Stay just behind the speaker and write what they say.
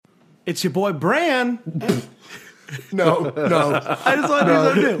It's your boy Bran. No. I just want to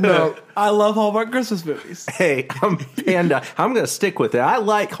do something new. No. I love Hallmark Christmas movies. Hey, I'm Panda. I'm going to stick with it. I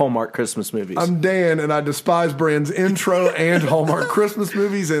like Hallmark Christmas movies. I'm Dan, and I despise Brand's intro and Hallmark Christmas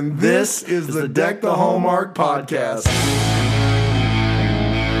movies, and this is the Deck the Hallmark podcast.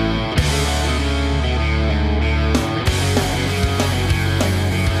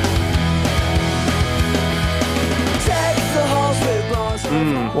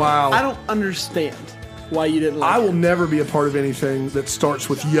 Wow. I don't understand why you didn't like I will it. never be a part of anything that starts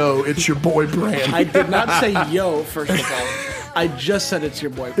with yo, it's your boy Brand. I did not say yo, first of all. I just said it's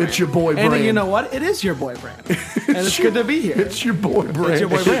your boy Brand. It's your boy Brand. And you know what? It is your boy Brand. And it's good to be here. It's your boy Brand. It's your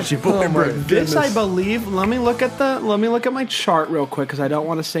boy Brand. It's your boy Oh my Brand. This, I Goodness. believe. Let me look at my chart real quick because I don't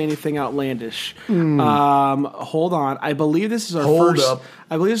want to say anything outlandish. Hold on. I believe this is our Hold first. up.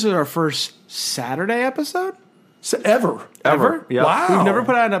 I believe this is our first Saturday episode. Ever. Ever? Yep. Wow. We've never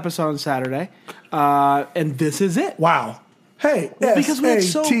put out an episode on Saturday, and this is it. Wow. Hey, Because we had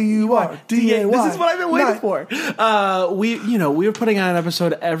so S-A-T-U-R-D-A-Y. This is what I've been waiting Night. for. We were putting out an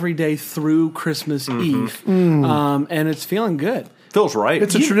episode every day through Christmas Eve, and it's feeling good. Feels right.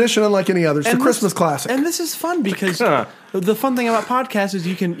 It's a tradition unlike any other. It's the And Christmas this- classic. and this is fun because the fun thing about podcasts is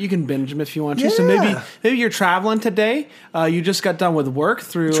you can binge them if you want to. So Yeah. maybe you're traveling today. You just got done with work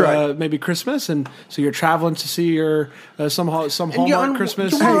through right. maybe Christmas, and so you're traveling to see your some you're Hallmark on-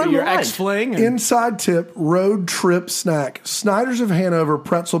 Christmas, you're on your ride. ex fling. And Inside tip, road trip snack. Snyder's of Hanover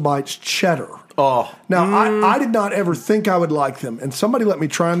pretzel bites cheddar. oh, Now, I did not ever think I would like them, and somebody let me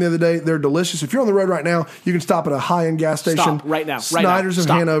try them the other day. They're delicious. If you're on the road right now, you can stop at a high-end gas station. Stop right now. Snyder's of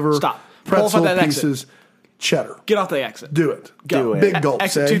Stop. Hanover Stop. Pull off pretzel at that exit. pieces, cheddar. get off the exit. Do it. Go. Big gulp.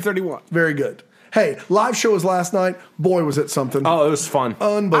 Exit 231. Very good. Hey, live show was last night. Boy, was it something. it was fun.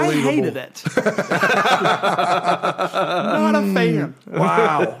 Unbelievable. I hated it. Not a fan.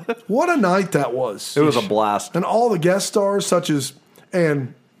 Wow. What a night that was. It was a blast. And all the guest stars, such as, they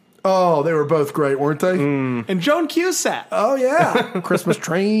were both great, weren't they? And Joan Cusack. Oh, yeah. Christmas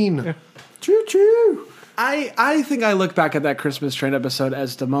train. Choo choo. I think I look back at that Christmas train episode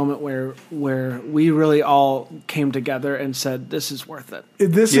as the moment where we really all came together and said, this is worth it.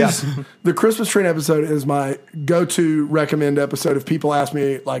 This Yeah. is the Christmas train episode is my go-to recommend episode. If people ask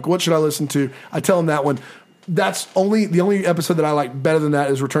me, like, what should I listen to? I tell them that one. That's the only episode that I like better than that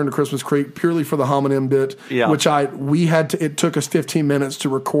is Return to Christmas Creek, purely for the homonym bit, which it took us 15 minutes to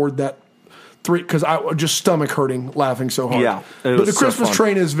record that because I was just stomach hurting laughing so hard. Yeah, it but was the so Christmas fun.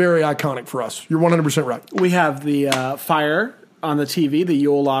 train is very iconic for us. You're 100% right. We have the fire on the TV, the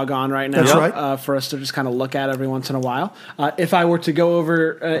Yule log on right now. That's right. For us to just kind of look at every once in a while. If I were to go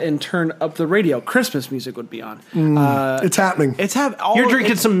over and turn up the radio, Christmas music would be on. It's happening. You're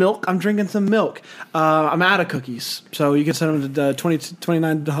drinking some milk? I'm drinking some milk. I'm out of cookies, so you can send them to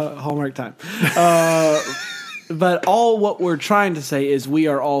 29 Hallmark time. But all what we're trying to say is we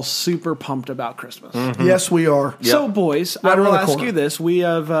are all super pumped about Christmas. Yes, we are. So, boys, Right I will around the ask corner. you this: we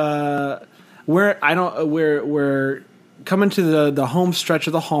have we're coming to the home stretch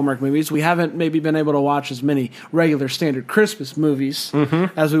of the Hallmark movies. We haven't maybe been able to watch as many regular standard Christmas movies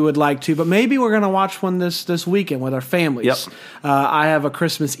as we would like to, but maybe we're going to watch one this weekend with our families. Yep. I have a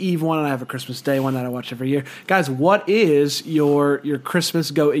Christmas Eve one, and I have a Christmas Day one that I watch every year. Guys, what is your Christmas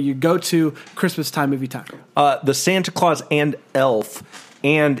go to Christmas time movie time? The Santa Claus and Elf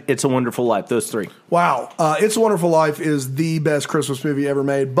and It's a Wonderful Life. Those three. Wow. It's a Wonderful Life is the best Christmas movie ever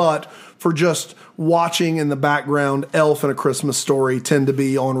made, but for just watching in the background, Elf and A Christmas Story tend to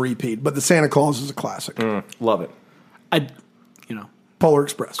be on repeat. But The Santa Claus is a classic. Love it. Polar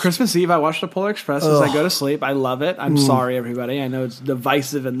Express. Christmas Eve, I watched the Polar Express as I go to sleep. I love it. I'm sorry, everybody. I know it's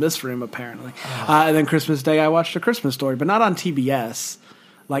divisive in this room, apparently. And then Christmas Day, I watched A Christmas Story, but not on TBS.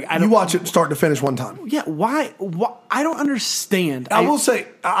 Like I don't You watch it start to finish one time. Yeah, why? I don't understand. I will say,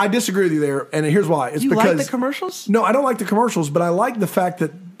 I disagree with you there, and here's why. It's You because like the commercials? No, I don't like the commercials, but I like the fact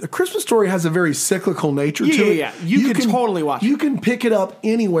that A Christmas Story has a very cyclical nature to it. Yeah. You can totally watch it. You can pick it up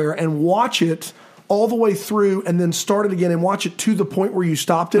anywhere and watch it all the way through and then start it again and watch it to the point where you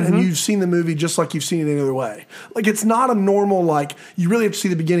stopped it and you've seen the movie just like you've seen it any other way. Like, it's not a normal, like, you really have to see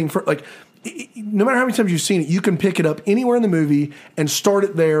the beginning for, like, no matter how many times you've seen it, you can pick it up anywhere in the movie and start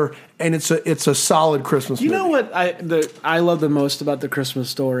it there, and it's a solid Christmas movie. You know what I love the most about the Christmas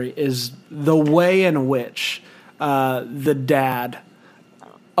Story is the way in which the dad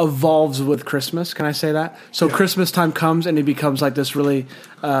evolves with Christmas. Can I say that? So Christmas time comes and he becomes like this really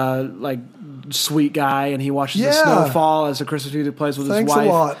like sweet guy, and he watches the snow fall as a Christmas music plays with his wife. Thanks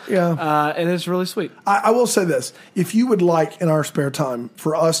a lot. Yeah, and it's really sweet. I will say this: if you would like in our spare time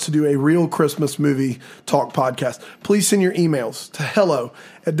for us to do a real Christmas movie talk podcast, please send your emails to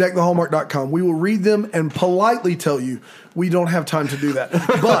hello@deckthehallmark.com. We will read them and politely tell you we don't have time to do that,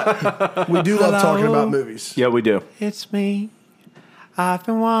 but we do love talking about movies. Yeah, we do. It's me. I've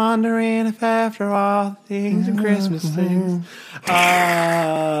been wondering if after all the things and Christmas things,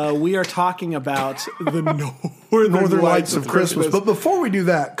 we are talking about the Northern Lights of Christmas. But before we do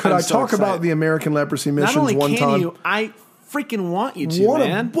that, could I talk about the American Leprosy Missions one time? Not only can you, I freaking want you to,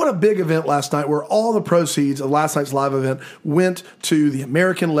 man. What a big event last night where all the proceeds of last night's live event went to the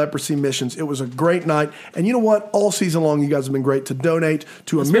American Leprosy Missions. It was a great night. And you know what? All season long, you guys have been great to donate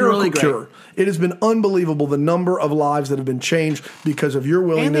to a miracle cure. It has been unbelievable, the number of lives that have been changed because of your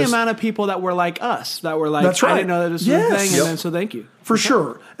willingness. And the amount of people that were like us, that were like, That's right. I didn't know that this was a thing, and then, so thank you. For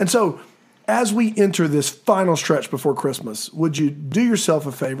sure. And so as we enter this final stretch before Christmas, would you do yourself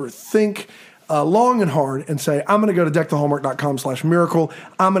a favor, think long and hard and say, I'm going to go to deckthehallmark.com/miracle.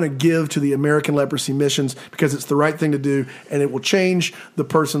 I'm going to give to the American Leprosy Missions because it's the right thing to do, and it will change the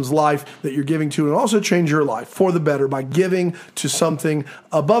person's life that you're giving to, and also change your life for the better by giving to something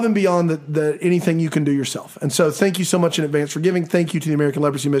above and beyond the anything you can do yourself. And so thank you so much in advance for giving. Thank you to the American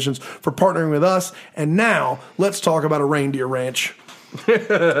Leprosy Missions for partnering with us. And now let's talk about a reindeer ranch.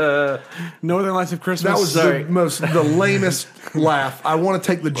 Northern Lights of Christmas. That was the lamest laugh. I want to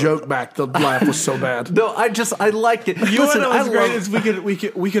take the joke back. The laugh was so bad. No, I like it. You know what's great is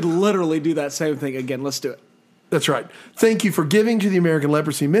we could literally do that same thing again. Let's do it. That's right. Thank you for giving to the American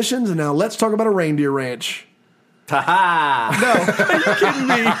Leprosy Missions, and now let's talk about a reindeer ranch. Ha-ha. No, are you kidding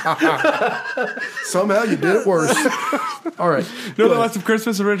me? Somehow you did it worse. All right. Northern Lights of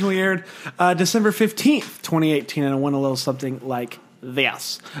Christmas originally aired December 15th, 2018, and it went a little something like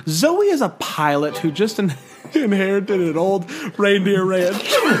this. Zoe is a pilot who just inherited an old reindeer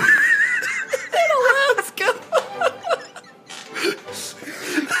ranch in Alaska.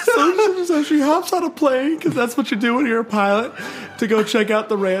 So she hops on a plane, because that's what you do when you're a pilot, to go check out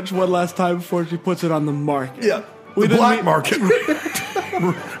the ranch one last time before she puts it on the market. Yeah. The black market.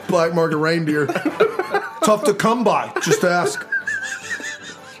 Black market reindeer. Tough to come by. Just ask.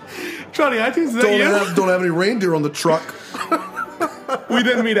 Johnny iTunes, is that you? Don't have any reindeer on the truck. We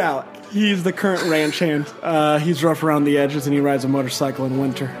didn't meet Alec. He's the current ranch hand. He's rough around the edges, and he rides a motorcycle in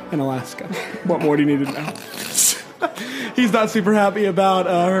winter in Alaska. What more do you need to know? He's not super happy about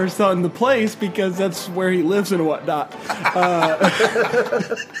her selling the place because that's where he lives and whatnot.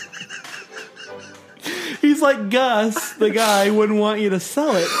 He's like, Gus, the guy, wouldn't want you to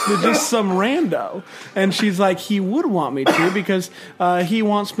sell it to just some rando. And she's like, he would want me to because he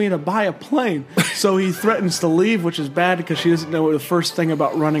wants me to buy a plane. So he threatens to leave, which is bad because she doesn't know the first thing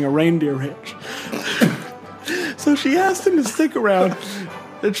about running a reindeer ranch. So she asked him to stick around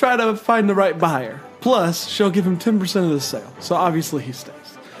and try to find the right buyer. Plus, she'll give him 10% of the sale. So obviously he stays.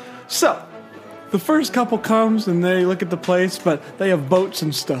 So the first couple comes and they look at the place, but they have boats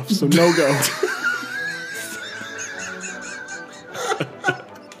and stuff, so no go.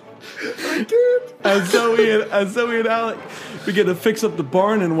 As Zoe and Alec begin to fix up the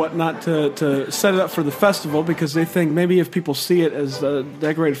barn and whatnot to set it up for the festival, because they think maybe if people see it as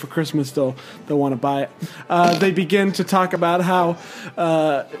decorated for Christmas, they'll want to buy it. They begin to talk about how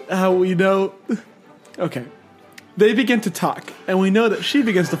we know. Okay. They begin to talk, and we know that she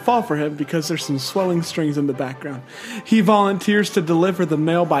begins to fall for him because there's some swelling strings in the background. He volunteers to deliver the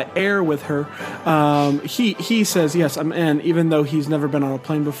mail by air with her. He says, yes, I'm in, even though he's never been on a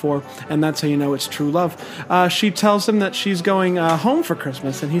plane before, and that's how you know it's true love. She tells him that she's going home for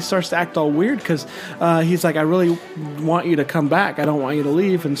Christmas, and he starts to act all weird because he's like, I really want you to come back. I don't want you to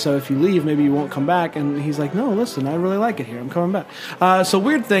leave, and so if you leave, maybe you won't come back. And he's like, no, listen, I really like it here. I'm coming back. So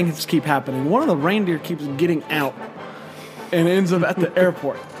weird things keep happening. One of the reindeer keeps getting out and ends up at the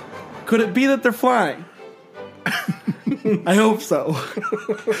airport. Could it be that they're flying? I hope so.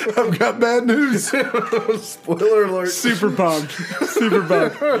 I've got bad news. Spoiler alert. Super bummed.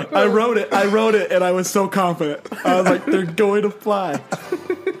 I wrote it, and I was so confident. I was like, they're going to fly.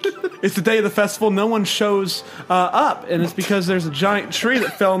 It's the day of the festival. No one shows up, and it's because there's a giant tree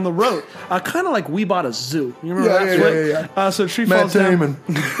that fell in the road. Kind of like We Bought a Zoo. You remember that? Yeah. So the tree falls down.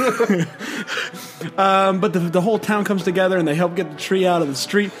 But the whole town comes together and they help get the tree out of the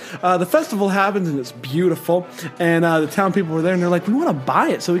street. The festival happens and it's beautiful. And the town people were there and they're like, we want to buy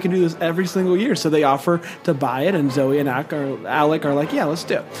it so we can do this every single year. So they offer to buy it, and Zoe and Alec are like, yeah, let's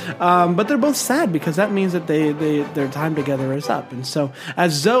do it. But they're both sad because that means that their time together is up. And so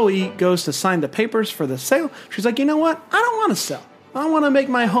as Zoe goes to sign the papers for the sale, she's like, you know what? I don't want to sell. I want to make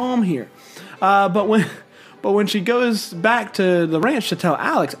my home here. But when she goes back to the ranch to tell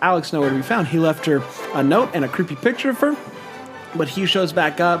Alex nowhere to be found. He left her a note and a creepy picture of her. But he shows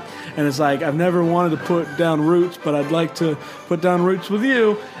back up and is like, I've never wanted to put down roots, but I'd like to put down roots with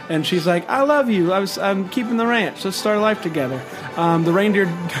you. And she's like, I love you. I'm keeping the ranch. Let's start a life together. The reindeer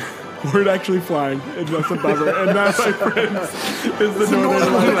weren't actually flying. It doesn't bother. And that, my friends, is the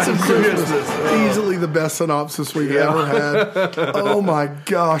Northern Lights of Christmas. Easily the best synopsis we've ever had. Oh my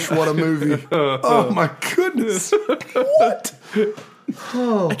gosh, what a movie. Oh my goodness. What?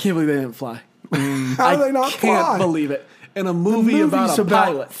 I can't believe they didn't fly. How do they not I can't fly? believe it. In a movie about a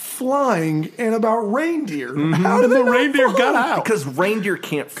pilot. Flying and about reindeer. Mm-hmm. How did the reindeer got out? Because reindeer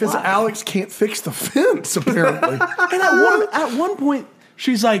can't fly. Because Alex can't fix the fence, apparently. And at one point,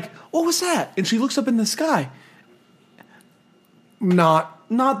 she's like, what was that? And she looks up in the sky. Not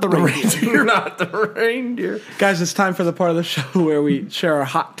the reindeer. Not the reindeer. Guys, it's time for the part of the show where we share our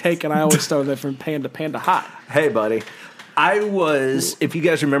hot take, and I always start with it from Panda Hot. Hey, buddy. If you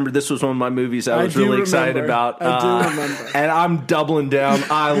guys remember, this was one of my movies I was really excited about. I do remember. And I'm doubling down.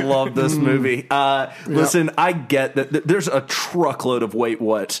 I love this movie. Listen, I get that there's a truckload of wait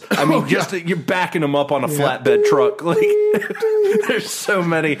whats. I mean, you're backing them up on a flatbed truck. Like, there's so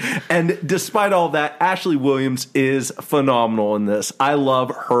many. And despite all that, Ashley Williams is phenomenal in this. I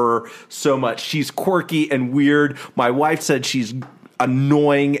love her so much. She's quirky and weird. My wife said she's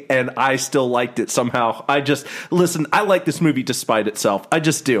annoying, and I still liked it somehow. I like this movie despite itself. I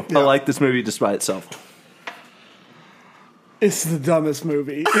just do. Yeah. I like this movie despite itself. It's the dumbest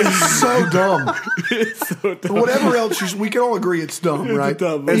movie. It's so dumb. It's so dumb. Whatever else, we can all agree it's dumb, right?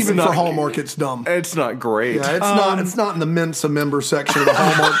 dumb. Even for Hallmark, it's dumb. It's not great. Yeah, it's not. It's not in the Mensa member section of the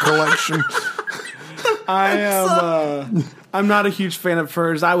Hallmark collection. I'm not a huge fan of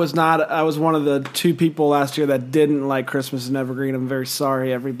hers. I was one of the 2 people last year that didn't like Christmas in Evergreen. I'm very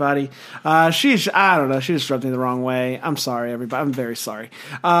sorry, everybody. I don't know. She just rubbed me the wrong way. I'm sorry, everybody. I'm very sorry.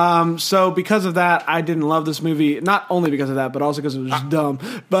 So because of that, I didn't love this movie. Not only because of that, but also because it was just dumb.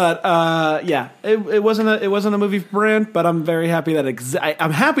 But yeah, it wasn't a movie for Brent. But I'm very happy that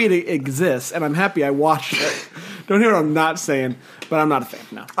I'm happy it exists, and I'm happy I watched it. Don't hear what I'm not saying, but I'm not a fan.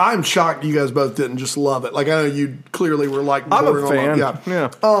 No, I'm shocked you guys both didn't just love it. Like, I know you clearly were like, I'm a bordering fan.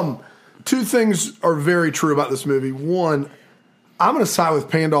 on yeah. 2 things are very true about this movie. One, I'm going to side with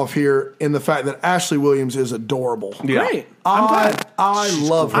Pandolf here in the fact that Ashley Williams is adorable. Yeah. great. I'm glad. I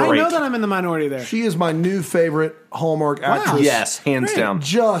love her. I know that I'm in the minority there. She is my new favorite Hallmark actress. Yes, hands down.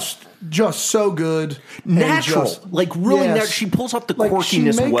 Just so good. and Natural. just- Like, really Yes. natural. She pulls off the Like, quirkiness she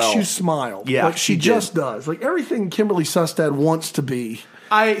makes well. you smile. Yeah, like she she did. just does. Like everything Kimberly Sustad wants to be.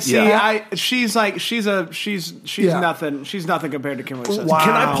 I see. Yeah. She's Yeah. nothing. She's nothing compared to Kimberly Sustad. Wow.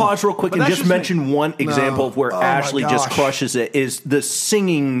 Can I pause real quick But and that's just just me. mention one example of where Oh, my Ashley just gosh. crushes it is the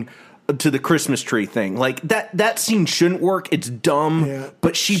singing to the Christmas tree thing. Like that scene shouldn't work. It's dumb, Yeah.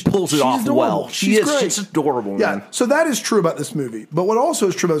 but she pulls it She's off adorable. well. She's great. She's adorable, Yeah, man. so that is true about this movie. But what also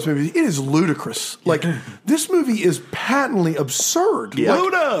is true about this movie, it is ludicrous. Like, this movie is patently absurd.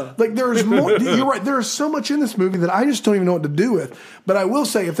 Yeah. Like there's more. You're right. There is so much in this movie that I just don't even know what to do with. But I will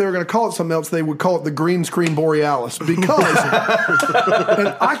say, if they were going to call it something else, they would call it the green screen Borealis, because,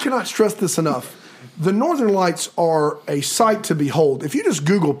 and I cannot stress this enough. The Northern Lights are a sight to behold. If you just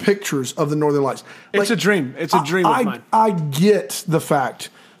Google pictures of the Northern Lights, It's a dream. It's a dream of mine. I get the fact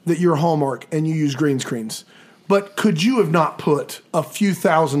that you're Hallmark and you use green screens, but could you have not put a few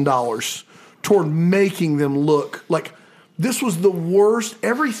 $1,000s toward making them look like this was the worst?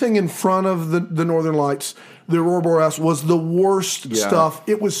 Everything in front of the Northern Lights, the Aurora Borealis, was the worst stuff.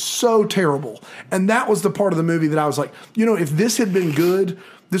 It was so terrible. And that was the part of the movie that I was like, if this had been good,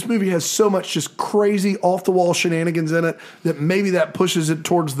 this movie has so much just crazy off-the-wall shenanigans in it that maybe that pushes it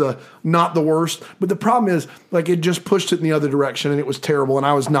towards the not the worst. But the problem is, like, it just pushed it in the other direction, and it was terrible, and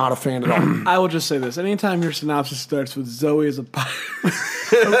I was not a fan at all. I will just say this: anytime your synopsis starts with Zoe as a pilot,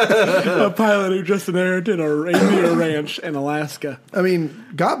 a pilot who just inherited a reindeer ranch in Alaska, I mean,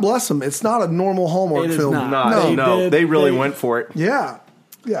 God bless them. It's not a normal Hallmark It is film. not. No. They really went for it. Yeah.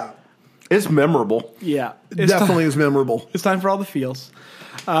 It's memorable. yeah, Definitely is memorable. It's time for all the feels,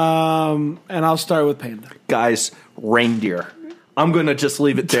 and I'll start with Panda. Guys, reindeer. I'm going to just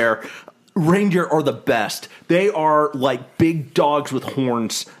leave it there. Reindeer are the best. They are like big dogs with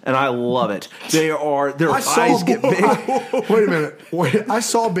horns, and I love it. Their eyes get big. Wait a minute. I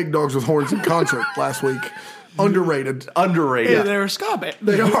saw Big Dogs with Horns in concert last week. Underrated. Yeah, they're a ska band.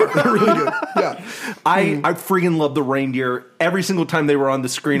 They are. They're really good. Yeah. I freaking love the reindeer. Every single time they were on the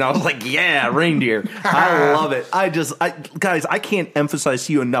screen, I was like, yeah, reindeer. I love it. Guys, I can't emphasize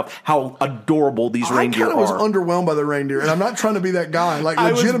to you enough how adorable these reindeer are. I kind of was underwhelmed by the reindeer, and I'm not trying to be that guy. Like,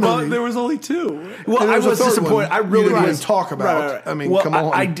 legitimately. There was only 2. Well, I was disappointed. I really didn't was. talk about. Right. I mean, come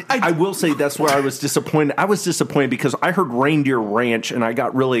on. I will say that's where I was disappointed. I was disappointed because I heard Reindeer Ranch, and I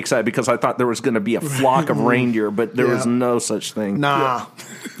got really excited because I thought there was going to be a flock of reindeer, but there was no such thing. Nah.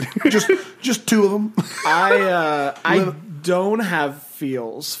 just 2 of them. I don't have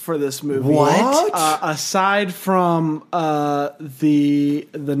feels for this movie. What? Aside from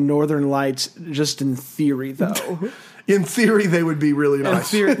the Northern Lights, just in theory, though. In theory, they would be really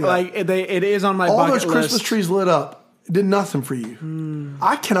nice. In theory, it is on my all bucket those Christmas list. trees lit up. It did nothing for you.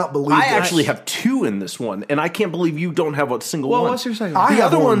 I cannot believe I this. actually have 2 in this one, and I can't believe you don't have a single Well, one. what's your second? I The have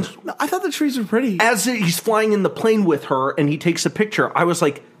other one. one's I thought the trees were pretty. as he's flying in the plane with her, and he takes a picture. I was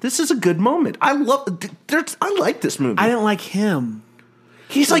like, "This is a good moment." I like this movie. I didn't like him.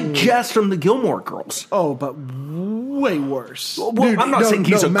 He's like Jess from the Gilmore Girls. Oh, but way worse. Well, I'm not saying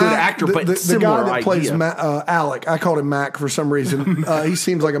he's a good actor, but the similar guy that idea. plays Alec, I called him Mac for some reason. He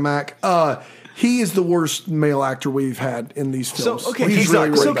seems like a Mac. He is the worst male actor we've had in these films. So okay, He's really,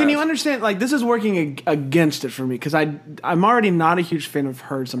 really so can bad. you understand? Like, this is working against it for me because I'm already not a huge fan of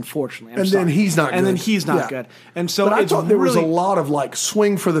hers, unfortunately. I'm And sorry. then he's not good. And then he's not Yeah. good. And so But I it's thought there was a really- lot of like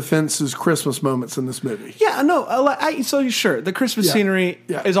swing for the fences Christmas moments in this movie. Yeah, no. So sure, the Christmas Yeah. scenery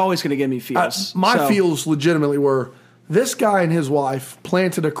Yeah. is always going to give me feels. My So- feels legitimately were this guy and his wife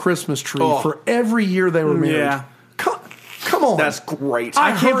planted a Christmas tree for every year they were married. Yeah. Come on. That's great. I I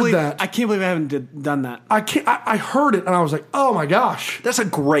can't heard believe that. I can't believe I haven't done that. I heard it and I was like, oh my gosh. That's a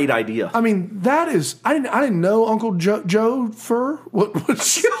great idea. I mean, that is. I didn't know Uncle Joe Fur. What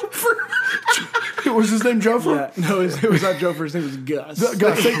was Joe Fur? Was his name Joe Fur? Yeah, no, it was not Joe. His name was Gus.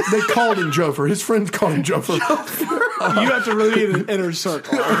 Gus, they called him Joe Fur. His friends called him Joe Fur. You have to really be in an inner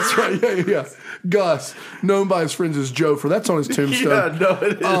circle. That's right. Yeah. Gus, known by his friends as Joe Fur. That's on his tombstone. yeah, no,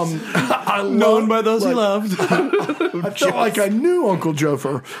 it is. I Known love- by those he loved. I felt like I knew Uncle Joe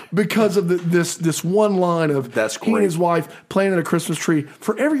Fur because of this one line of That's he and great. his wife planted a Christmas tree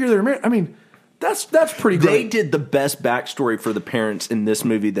for every year they were married. I mean, that's pretty They great. did the best backstory for the parents in this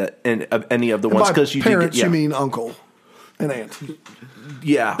movie of any of the By ones because you parents, did get, you mean uncle and aunt.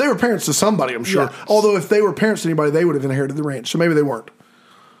 yeah. They were parents to somebody, I'm sure. Yeah. Although if they were parents to anybody, they would have inherited the ranch. So maybe they weren't.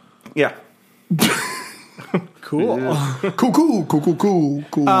 Yeah. Cool. Cool.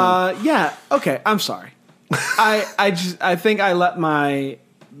 Yeah. Okay. I'm sorry. I think I let my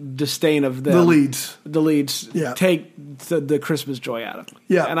disdain of them, The leads. Yeah. take the Christmas joy out of me.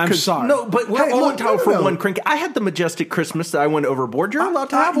 Yeah, and I'm 'cause- sorry. No, but we're Hey, all look, entitled no, for no. one crank. I had the majestic Christmas that I went overboard. You're allowed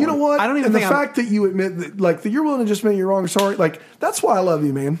to have one. You know what? I don't even and think the I'm- fact that you admit that, like, that you're willing to just admit you're wrong, sorry, like, that's why I love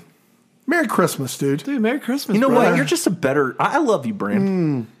you, man. Merry Christmas, dude. Dude, Merry Christmas. You know brother. what? You're just a better. I love you,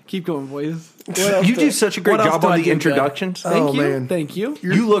 Brand. Keep going, boys. You do such a great what else job do on I the do good? introductions. Thank Oh, you. man. Thank you.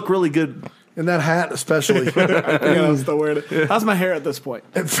 You look really good. And that hat, especially. Yeah, that's the word. How's my hair at this point?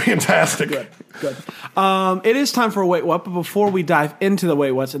 It's fantastic. Good. It is time for a Wait What, but before we dive into the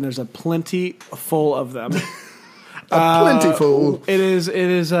Wait What's, and there's a plenty full of them, Plentiful. it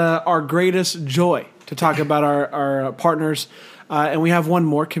is our greatest joy to talk about our partners, and we have one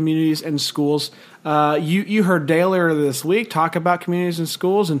more, communities and schools. You heard Dale earlier this week talk about communities and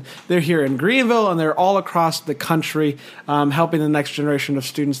schools, and they're here in Greenville, and they're all across the country, helping the next generation of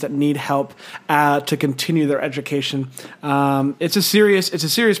students that need help to continue their education. It's a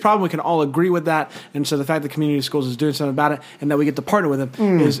serious problem. We can all agree with that, and so the fact that community schools is doing something about it, and that we get to partner with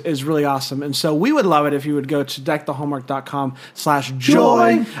them is really awesome. And so we would love it if you would go to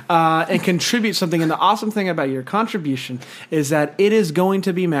deckthehallmark.com/joy and contribute something. And the awesome thing about your contribution is that it is going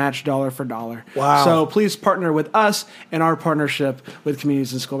to be matched dollar for dollar. Wow. So please partner with us in our partnership with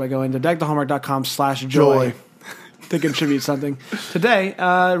Communities in School by going to deckthehallmark.com/joy to contribute something today,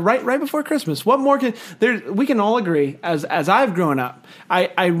 right before Christmas. What more can we can all agree, as I've grown up,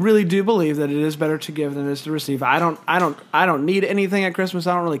 I really do believe that it is better to give than it is to receive. I don't need anything at Christmas.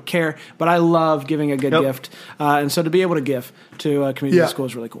 I don't really care, but I love giving a good gift, and so to be able to give to Community in School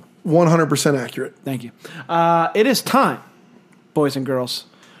is really cool. 100% accurate. Thank you. It is time, boys and girls,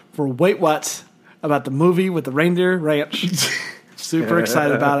 for Wait What about the movie with the Reindeer Ranch. Super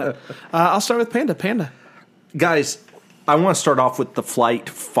excited about it. I'll start with Panda. Panda. Guys, I want to start off with the flight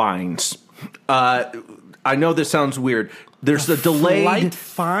fines. I know this sounds weird. There's the delayed Flight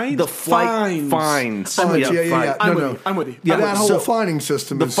fines? The flight fines. Yeah. I'm No. with you. Yeah, that whole so fining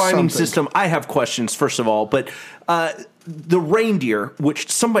system the is fining something. system, I have questions, first of all, but the reindeer,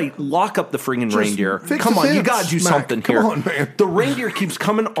 which somebody lock up the friggin' reindeer. fix Come the on, you fence, gotta do Mac. something Come here. on, man. The reindeer keeps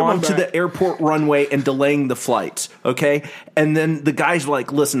coming onto Mac. the airport runway and delaying the flights, okay? And then the guy's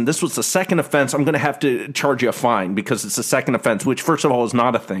like, listen, this was the second offense. I'm going to have to charge you a fine because it's the second offense, which, first of all, is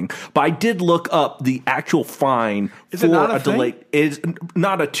not a thing. But I did look up the actual fine Is for it not a a delay. thing? It's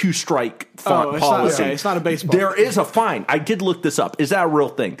not a two-strike It's not, policy. okay, it's not a baseball. There is a fine. I did look this up. Is that a real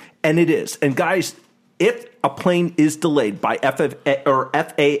thing? And it is. And guys, if a plane is delayed by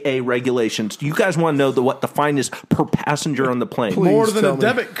FAA regulations, do you guys want to know what the fine is per passenger on the plane? Please. More than tell a me.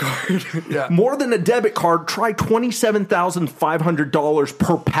 debit card. Yeah. More than a debit card. Try $27,500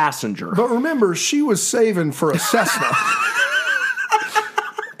 per passenger. But remember, she was saving for a Cessna.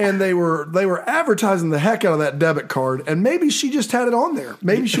 And they were advertising the heck out of that debit card, and maybe she just had it on there.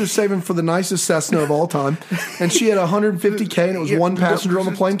 Maybe she was saving for the nicest Cessna of all time, and she had $150K, and it was one passenger on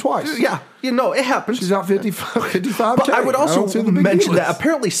the plane twice. Yeah, it happens. She's out 55K. But I would also don't see the big mention deal that is.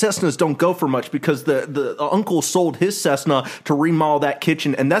 apparently Cessnas don't go for much because the uncle sold his Cessna to remodel that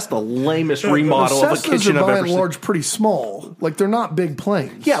kitchen, and that's the lamest remodel of a Cessnas kitchen are I've by ever and seen. large pretty small. Like, they're not big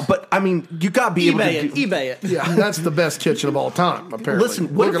planes. Yeah, but I mean, you got to be able to eBay it. Yeah, that's the best kitchen of all time, apparently.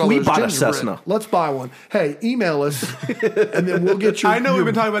 Listen, what Look if at all we those bought a gingerbread. Cessna? Let's buy one. Hey, email us, and then we'll get your... I know your, we've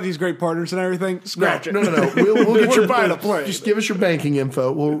been talking about these great partners and everything. Scratch it. No. We'll get We're your buying a plane. Just give us your banking info.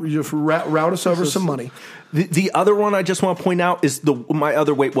 We'll just route us over some money. The other one I just want to point out is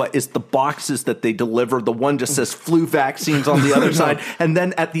the boxes that they deliver. The one just says flu vaccines on the other side, and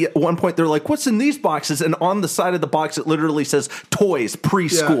then at one point they're like, "What's in these boxes?" And on the side of the box it literally says toys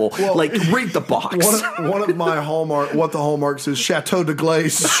preschool. Yeah, well, like, read the box. One of my what the hallmarks is Chateau de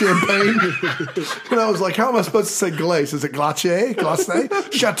Glace champagne. And I was like, how am I supposed to say glace? Is it glace?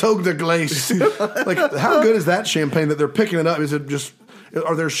 Chateau de Glace. Like, how good is that champagne that they're picking it up? Is it just...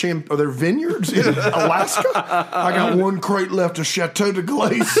 Are there vineyards in Alaska? I got one crate left of Chateau de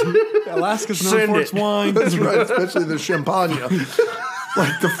Glace. Alaska's known Send for it. its wine. That's right, especially the champagne.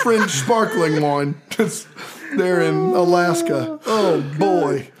 Like the French sparkling wine. They're in Alaska. Oh,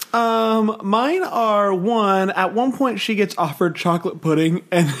 boy. Mine are at one point she gets offered chocolate pudding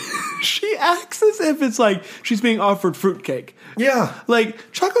and she acts as if it's like she's being offered fruitcake. Yeah. Like,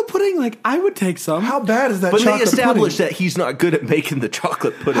 chocolate pudding, like, I would take some. How bad is that But chocolate they established pudding? that he's not good at making the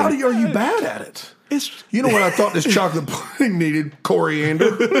chocolate pudding. Are you bad at it? It's You know what I thought this chocolate pudding needed?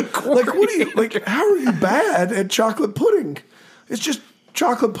 Coriander. How are you bad at chocolate pudding? It's just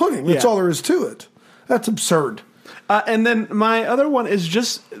chocolate pudding. That's Yeah. all there is to it. That's absurd. and then my other one is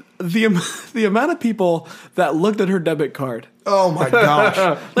just the amount of people that looked at her debit card. Oh my gosh!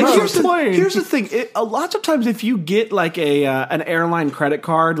 Like, No, here's the thing. Lots of times, if you get like an airline credit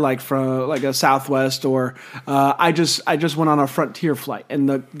card, like from like a Southwest or I just went on a Frontier flight, and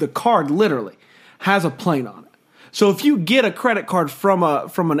the card literally has a plane on it. So if you get a credit card from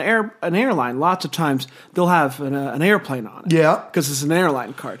an airline, lots of times they'll have an airplane on it. Yeah. because it's an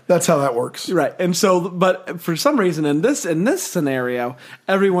airline card. That's how that works. Right, and so, but for some reason in this scenario,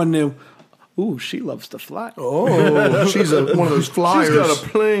 everyone knew. Ooh, she loves to fly. Oh, she's one of those flyers. She's got a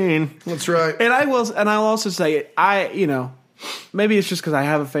plane. That's right. And I'll also say, maybe it's just because I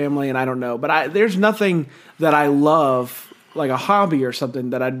have a family and I don't know, but there's nothing that I love, like a hobby or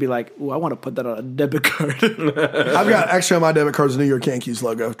something, that I'd be like, ooh, I want to put that on a debit card. I've got, actually on my debit card is the New York Yankees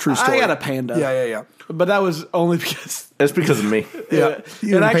logo. True story. I got a panda. Yeah. But that was only because That's because of me. Yeah.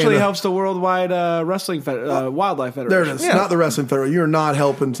 You it and actually Panda. helps the Worldwide Wrestling Wildlife Federation. There it is. Not the Wrestling Federation. You're not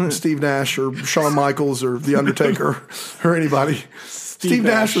helping Steve Nash or Shawn Michaels or The Undertaker or anybody. Steve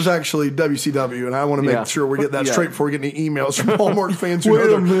Nash was actually WCW, and I want to make sure we get that straight before we get any emails from Hallmark fans who know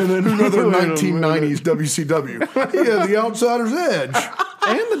their 1990s WCW. Yeah, the Outsider's Edge.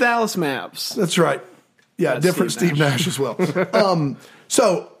 And the Dallas Mavs. That's right. Yeah, That's different Steve Nash as well.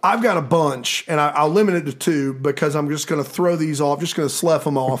 So I've got a bunch, and I'll limit it to two because I'm just going to throw these off, just going to slough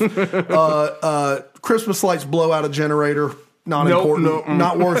them off. Christmas lights blow out a generator. Not important.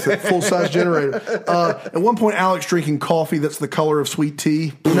 Not worth it. Full-size generator. At one point, Alex drinking coffee that's the color of sweet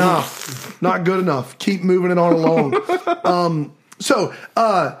tea. No, not good enough. Keep moving it on along.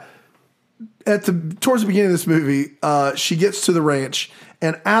 Towards the beginning of this movie, she gets to the ranch,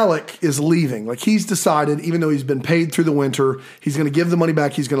 and Alec is leaving. Like, he's decided, even though he's been paid through the winter, he's going to give the money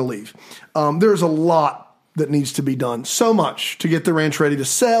back. He's going to leave. There's a lot that needs to be done. So much to get the ranch ready to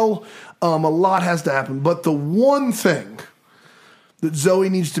sell. A lot has to happen. But the one thing that Zoe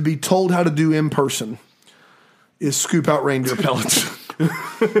needs to be told how to do in person is scoop out reindeer pellets.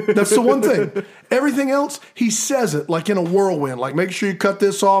 That's the one thing. Everything else, he says it like in a whirlwind. Like, make sure you cut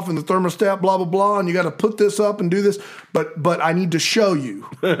this off in the thermostat, blah, blah, blah, and you got to put this up and do this. But I need to show you.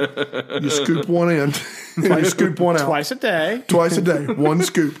 You scoop one in. You scoop one out. Twice a day. Twice a day. One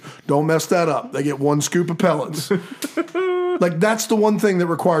scoop. Don't mess that up. They get one scoop of pellets. Like, that's the one thing that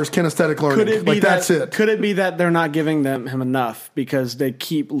requires kinesthetic learning. Could it be that's it. Could it be that they're not giving him enough because they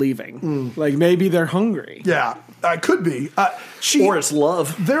keep leaving? Like, maybe they're hungry. Yeah, could be. Or it's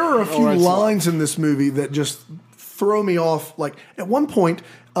love. There are a few lines in this movie that just throw me off. Like, at one point,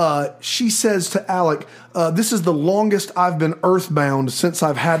 she says to Alec, this is the longest I've been earthbound since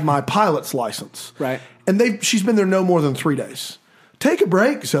I've had my pilot's license. Right. And she's been there no more than 3 days. Take a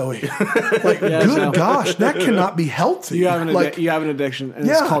break, Zoe. Like, good gosh, that cannot be healthy. You have an addiction, and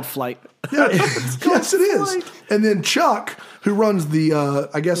it's called flight. Yeah, yes, it is. And then Chuck, who runs the,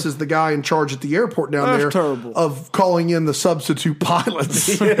 I guess is the guy in charge at the airport down there, terrible. Of calling in the substitute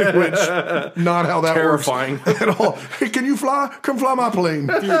pilots, which not how that Terrifying. works at all. Hey, can you fly? Come fly my plane.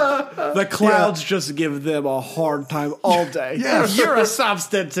 The clouds just give them a hard time all day. Yes. You're a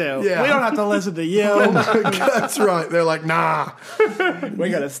substitute. Yeah. We don't have to listen to you. That's right. They're like, nah, We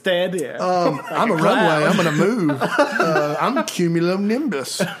got to stand here. I'm a runway. I'm going to move. I'm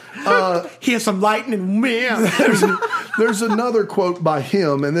cumulonimbus. Here's some lightning. Man. There's another quote by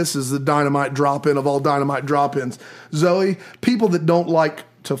him, and this is the dynamite drop-in of all dynamite drop-ins. Zoe, people that don't like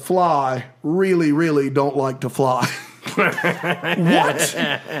to fly really, really don't like to fly. What?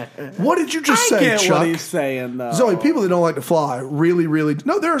 What did you just say, I get Chuck? what he's saying, though. Zoe, people that don't like to fly really, really...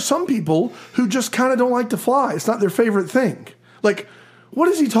 No, there are some people who just kind of don't like to fly. It's not their favorite thing. Like... What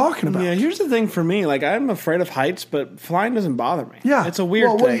is he talking about? Yeah, here's the thing for me. Like, I'm afraid of heights, but flying doesn't bother me. Yeah. It's a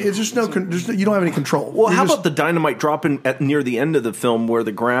weird thing. It's just you don't have any control. Well, how about the dynamite dropping near the end of the film where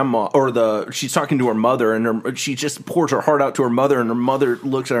the grandma she's talking to her mother and she just pours her heart out to her mother and her mother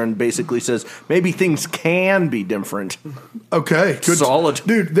looks at her and basically says, maybe things can be different. Okay, good. Solid.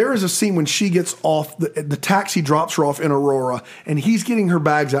 Dude, there is a scene when she gets off, the taxi drops her off in Aurora and he's getting her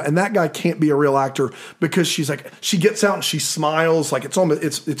bags out and that guy can't be a real actor because she's like, she gets out and she smiles like it's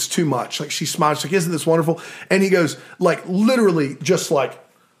too much. Like she smiles, like, isn't this wonderful? And he goes, like, literally, just like,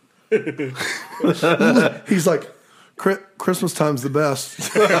 he's like, Christmas time's the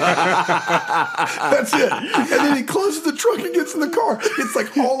best. That's it. And then he closes the trunk and gets in the car. It's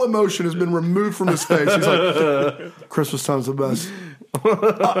like all emotion has been removed from his face. He's like, Christmas time's the best.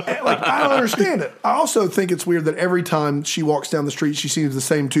 Like, I don't understand it. I also think it's weird that every time she walks down the street, she sees the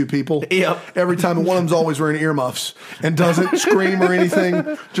same two people. Yep. Every time, and one of them's always wearing earmuffs and doesn't scream or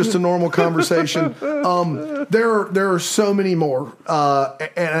anything. Just a normal conversation. There are so many more,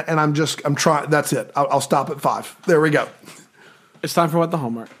 and I'm trying. That's it. I'll stop at 5. There we go. It's time for What the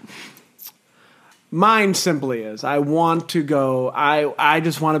Homework. Mine simply is, I want to go, I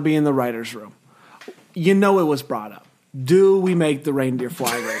just want to be in the writer's room. You know it was brought up. Do we make the reindeer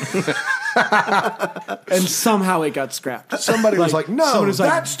fly rating? And somehow it got scrapped. Somebody was like, no,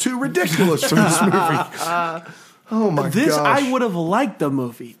 that's too ridiculous for this movie. Oh my gosh. I would have liked the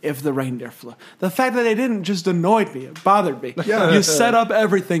movie if the reindeer flew. The fact that they didn't just annoyed me. It bothered me. Yeah. You set up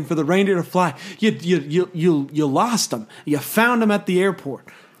everything for the reindeer to fly. You lost them. You found them at the airport.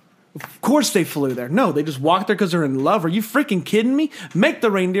 Of course they flew there. No, they just walked there because they're in love. Are you freaking kidding me? Make the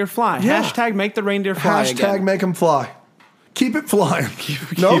reindeer fly. Yeah. Hashtag make the reindeer fly Hashtag again. make them fly. Keep it flying.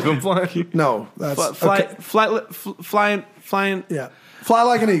 Keep them flying. No, that's Flying. Yeah, fly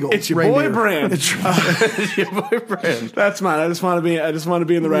like an eagle. It's your reindeer. boy Brand. It's your boyfriend. That's mine. I just want to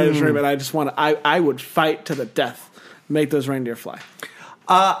be in the writer's room, and I would fight to the death. Make those reindeer fly.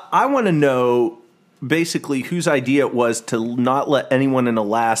 I want to know basically whose idea it was to not let anyone in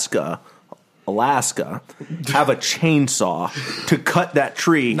Alaska have a chainsaw to cut that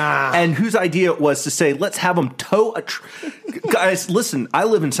tree. Nah. And whose idea it was to say, let's have them tow a tree. Guys, listen, I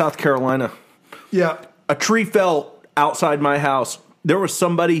live in South Carolina. Yeah. A tree fell outside my house. There was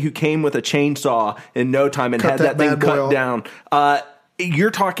somebody who came with a chainsaw in no time and Cut had that that thing bad boy cut off. down.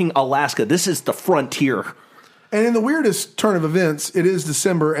 You're talking Alaska. This is the frontier. And in the weirdest turn of events, it is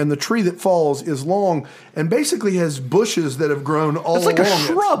December, and the tree that falls is long and basically has bushes that have grown all It's like a along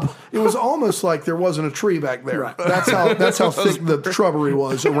shrub. It was almost like there wasn't a tree back there. Right. That's how thick the shrubbery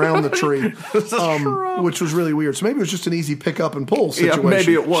was around the tree, which was really weird. So maybe it was just an easy pick up and pull situation. Yeah,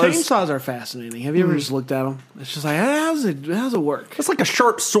 maybe it was. Chainsaws are fascinating. Have you ever just looked at them? It's just like, how's it work? It's like a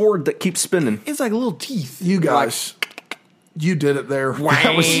sharp sword that keeps spinning. It's like little teeth. You guys, You did it there.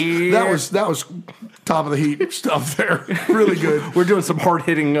 That was top of the heat stuff there. Really good. We're doing some hard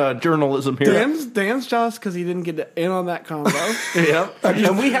hitting journalism here. Dan's jealous because he didn't get in on that combo. Yep.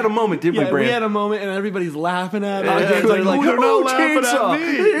 And we had a moment, didn't we, Brand? We had a moment, and everybody's laughing at it. Dan's Dan's like, they're not laughing chainsaw. at me.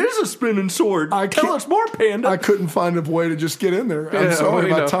 It is a spinning sword. Tell us more, Panda. I couldn't find a way to just get in there. I'm sorry,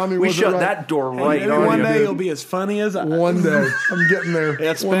 my timing we wasn't shut right. that door right Maybe on one you. day you'll be as funny as I. One day. I'm getting there.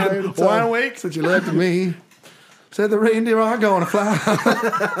 It's One been day at a time. 1 week. Since you left me. Said the reindeer are going to fly.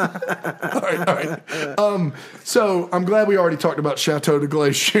 All right. So I'm glad we already talked about Chateau de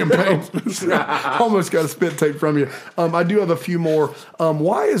Glace champagne. Almost got a spit take from you. I do have a few more.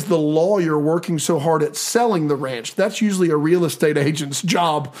 Why is the lawyer working so hard at selling the ranch? That's usually a real estate agent's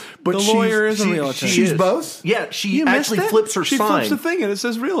job. But The lawyer is a realtor. She's both? Yeah, she You missed actually it? flips her She sign. flips the thing, and it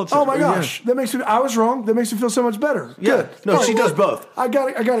says realtor. Oh my gosh. That makes me, I was wrong. That makes me feel so much better. Yeah. Good. No, All she does both. I got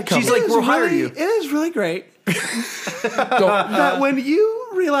it covered. She's like, we'll hire you. It is really great that when you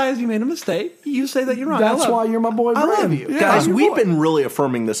realize you made a mistake, you say that you're wrong. That's why you're my boy, I love Brand. you. Yeah. Guys, your we've boy. been really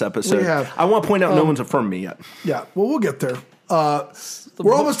affirming this episode. We have. I want to point out no one's affirmed me yet. Yeah, well, we'll get there.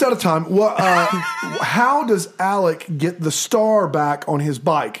 We're almost out of time. Well, how does Alec get the star back on his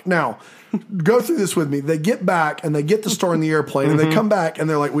bike? Now, go through this with me. They get back and they get the star in the airplane, and they come back and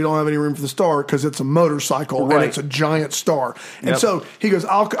they're like, "We don't have any room for the star because it's a motorcycle and Right. it's a giant star." And Yep. so he goes,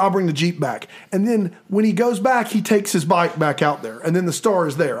 "I'll bring the Jeep back." And then when he goes back, he takes his bike back out there, and then the star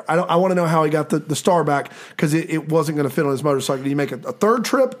is there. I want to know how he got the star back because it wasn't going to fit on his motorcycle. Did he make a third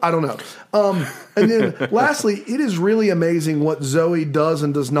trip? I don't know. And then lastly, it is really amazing what Zoe does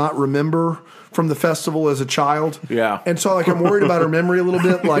and does not remember from the festival as a child. Yeah. And so like I'm worried about her memory a little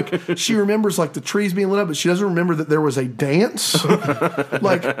bit. Like she remembers like the trees being lit up, but she doesn't remember that there was a dance.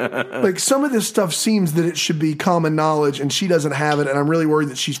 like some of this stuff seems that it should be common knowledge and she doesn't have it, and I'm really worried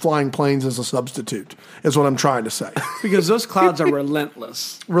that she's flying planes as a substitute, is what I'm trying to say. Because those clouds are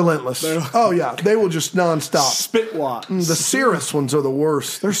relentless. Relentless. Oh yeah. They will just nonstop. Spit wad. The Cirrus ones are the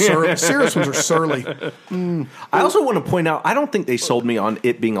worst. They're Cirrus ones are surly. I also want to point out, I don't think they sold me on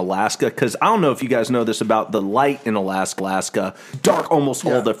it being Alaska, because I don't know if you guys know this about the light in Alaska. Dark almost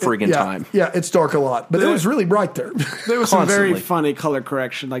all the friggin' time. Yeah, it's dark a lot, but it was really bright there. There was some very Constantly. funny color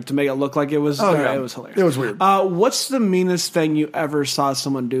correction, like to make it look like it was. yeah. It was hilarious. It was weird. What's the meanest thing you ever saw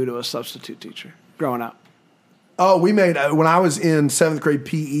someone do to a substitute teacher growing up? Oh, we made, when I was in 7th grade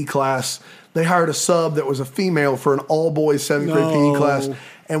PE class, they hired a sub that was a female for an all-boys 7th grade PE class,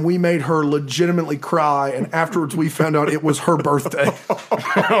 and we made her legitimately cry, and afterwards we found out it was her birthday.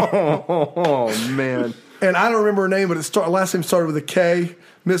 Oh, man. And I don't remember her name, but last name started with a K.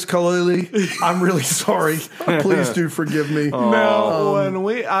 Miss Khalili, I'm really sorry. Please do forgive me. No,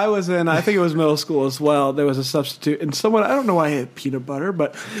 when I was in, I think it was middle school as well, there was a substitute, and someone, I don't know why he had peanut butter,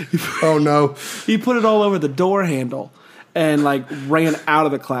 but Oh, no. he put it all over the door handle and like ran out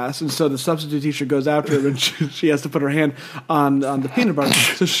of the class. And so the substitute teacher goes after him, and she has to put her hand on the peanut butter.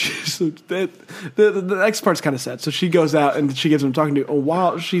 So the next part's kind of sad. So she goes out and she gives him talking to.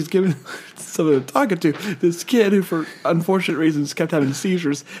 While she's giving someone talking to, this kid who, for unfortunate reasons, kept having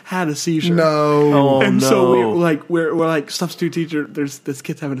seizures, had a seizure. No. And so we're like, substitute teacher, there's this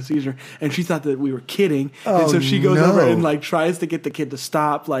kid's having a seizure, and she thought that we were kidding. And so she goes over and like tries to get the kid to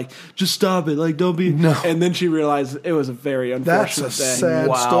stop, like, just stop it, like, don't be. No. And then she realized it was a very That's unfortunate a day. sad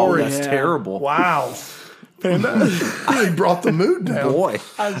Wow, story. that's Yeah. terrible. Wow. Really brought the mood down. Boy.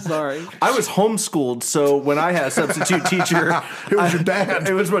 I'm sorry. I was homeschooled, so when I had a substitute teacher, It was your dad.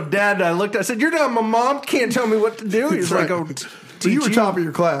 It was my dad. And I looked. I said, "You're not my mom. Can't tell me what to do." He's That's like, right. "Oh." So you were top of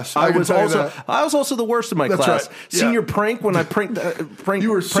your class. I can was tell you also that. I was also the worst in my That's class. right. Yeah. Senior prank when I pranked You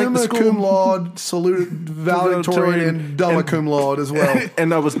were pranked summa the school. cum laude, salute valedictorian, and dumma cum laude as well.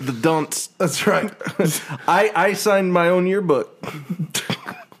 and I was the dunce. That's right. I signed my own yearbook.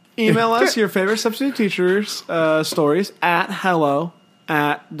 Email us your favorite substitute teachers stories at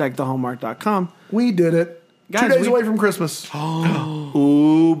hello@deckthehallmark.com. We did it. Guys, 2 days away from Christmas.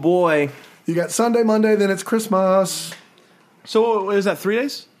 Ooh boy. You got Sunday, Monday, then it's Christmas. So is that 3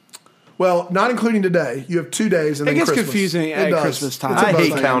 days? Well, not including today. You have 2 days and It then gets Christmas. confusing It at does. Christmas time. It's a I buzz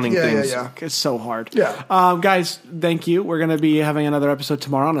hate thing. counting Yeah, things. Yeah, It's so hard. Yeah. Guys, thank you. We're going to be having another episode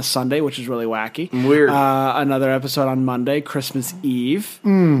tomorrow on a Sunday, which is really wacky. Weird. Another episode on Monday, Christmas Eve.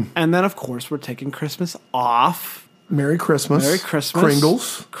 And then, of course, we're taking Christmas off. Merry Christmas. Merry Christmas.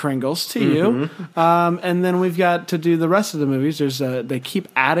 Kringles. Kringles to you. And then we've got to do the rest of the movies. They keep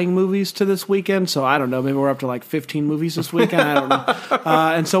adding movies to this weekend, so I don't know. Maybe we're up to like 15 movies this weekend. I don't know.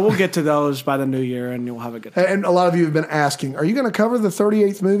 And so we'll get to those by the new year, and we'll have a good time. And a lot of you have been asking, are you going to cover the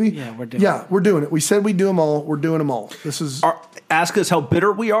 38th movie? Yeah, we're doing Yeah, we're doing it. We said we'd do them all. We're doing them all. This is... Ask us how bitter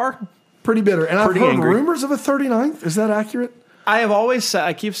we are. Pretty bitter. And I've Pretty heard angry. rumors of a 39th. Is that accurate? I have always said,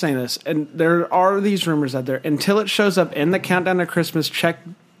 I keep saying this, and there are these rumors out there. Until it shows up in the Countdown to Christmas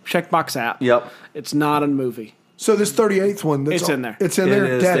checkbox app, Yep. it's not a movie. So this 38th one, It's in there. It's in It there.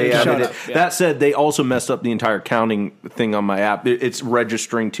 is. Dad, They shut added up. it. Yeah. That said, they also messed up the entire counting thing on my app. It's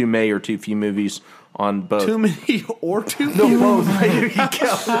registering too many or too few movies on both. Too many or too No, few? both.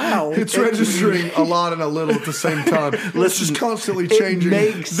 How? It's registering a lot and a little at the same time. It's just constantly changing.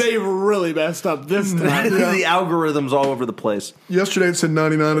 They really messed up this time. The algorithms all over the place. Yesterday it said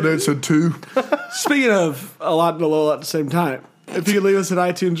 99, today it said 2. Speaking of a lot and a little at the same time, if you could leave us an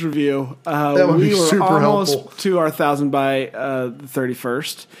iTunes review, That would we be were super almost helpful. to our 1,000 by the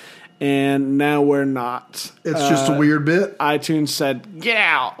 31st, and now we're not. It's just a weird bit. iTunes said, "Get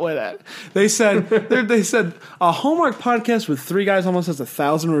out with it." They said, "They said a Hallmark podcast with 3 guys almost has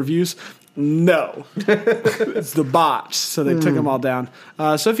 1,000 reviews." No, it's the bots. So they took them all down.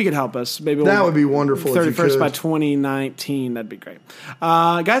 So if you could help us, maybe That would be wonderful if you 31st by could. 2019, that'd be great.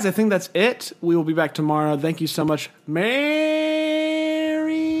 Guys, I think that's it. We will be back tomorrow. Thank you so much. Merry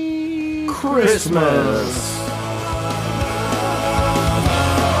Christmas.